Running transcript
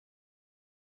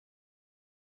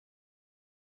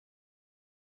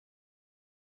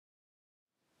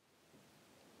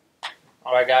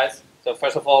Alright guys, so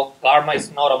first of all, karma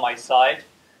is not on my side.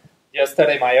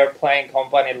 Yesterday my airplane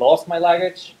company lost my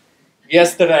luggage.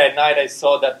 Yesterday at night I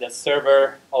saw that the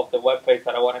server of the webpage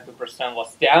that I wanted to present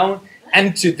was down.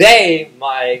 And today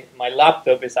my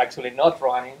laptop is actually not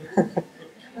running.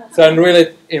 So I'm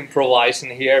really improvising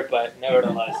here, but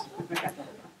nevertheless.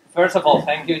 First of all,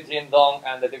 thank you Jin Dong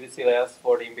and the DBCLS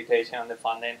for the invitation and the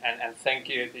funding, and thank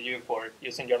you to you for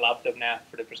using your laptop now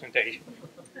for the presentation.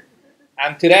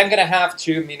 And today I'm going to have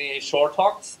two mini short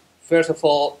talks. First of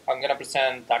all, I'm going to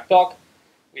present tagtog,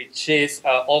 which is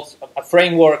also a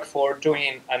framework for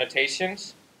doing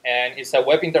annotations, and it's a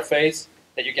web interface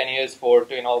that you can use for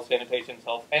doing also annotations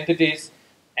of entities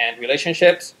and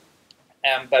relationships.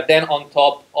 But then on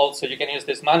top, also you can use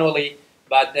this manually,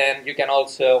 but then you can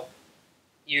also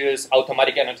use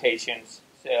automatic annotations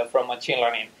from machine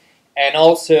learning. And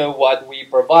also what we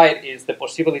provide is the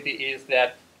possibility is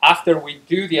that after we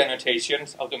do the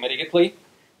annotations automatically,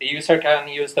 the user can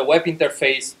use the web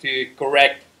interface to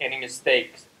correct any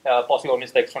mistakes, possible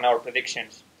mistakes from our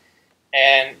predictions.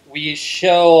 And we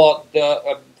show,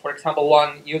 for example,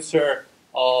 one user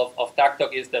of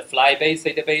tagtog is the Flybase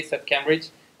database at Cambridge,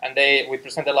 and we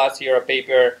presented last year a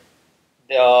paper,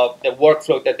 the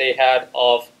workflow that they had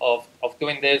of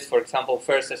doing this. For example,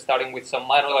 first starting with some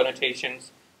manual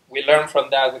annotations. We learned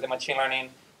from that with the machine learning.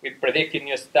 We predicted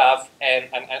new stuff and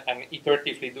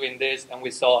iteratively doing this, and we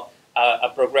saw a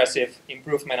progressive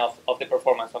improvement of the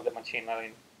performance of the machine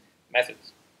learning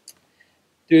methods.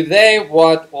 Today,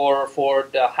 for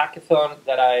the hackathon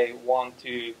that I want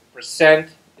to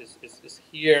present is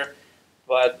here,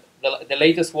 but the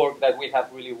latest work that we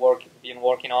have really been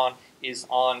working on is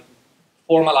on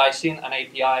formalizing an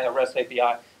API, a REST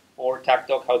API for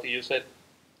tagtog, how to use it.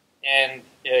 And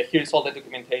here's all the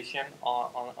documentation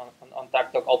on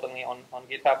tagtog openly on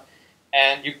GitHub.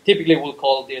 And you typically will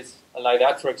call this like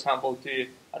that, for example, I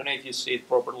don't know if you see it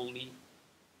properly,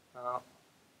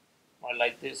 or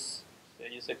like this, so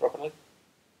you see it properly.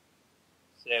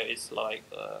 So it's like,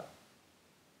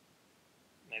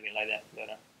 maybe like that,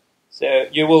 better. So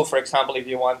you will, for example, if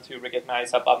you want to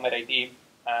recognize a PubMed ID,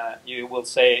 you will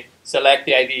say, select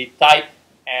the ID type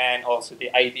and also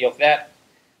the ID of that.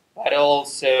 But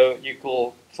also you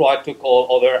could try to call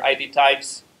other ID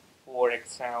types, for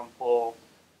example,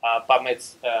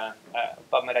 PubMed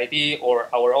ID or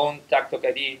our own tagtog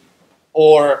ID,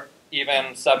 or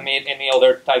even submit any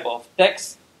other type of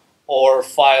text or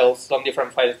files, some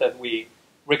different files that we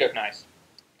recognize.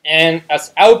 And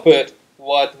as output,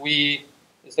 what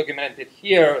is documented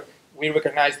here, we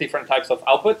recognize different types of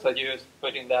outputs that you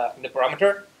put in the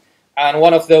parameter. And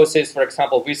one of those is, for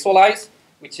example, visualize,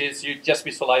 which is you just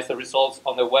visualize the results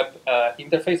on the web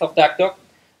interface of tagtog.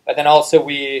 But then also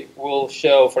we will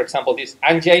show, for example, this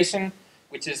JSON,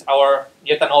 which is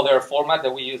yet another format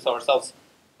that we use ourselves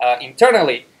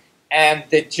internally. And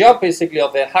the job basically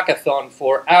of the hackathon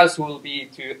for us will be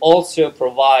to also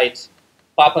provide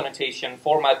PubAnnotation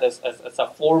format as a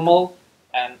formal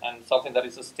and something that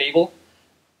is stable.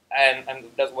 And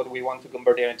that's what we want to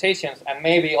convert the annotations, and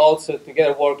maybe also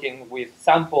together working with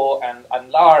Sampo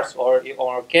and Lars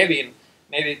or Kevin,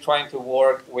 maybe trying to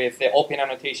work with the open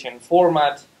annotation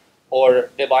format or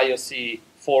the BioC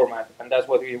format, and that's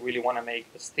what we really want to make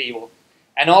stable.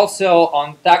 And also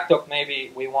on tagtog,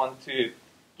 maybe we want to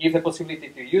give the possibility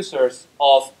to users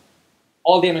of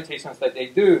all the annotations that they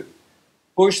do,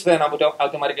 push them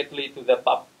automatically to the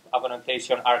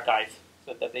PubAnnotation archive,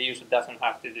 so that the user doesn't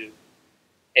have to do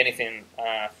anything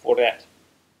for that.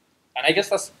 And I guess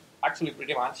that's actually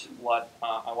pretty much what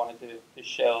I wanted to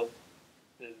show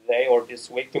today or this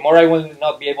week. Tomorrow I will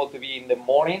not be able to be in the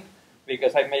morning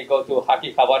because I may go to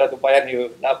Akihabara to buy a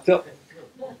new laptop.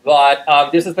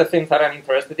 But this is the things that I'm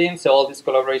interested in, so all these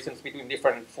collaborations between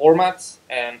different formats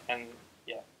and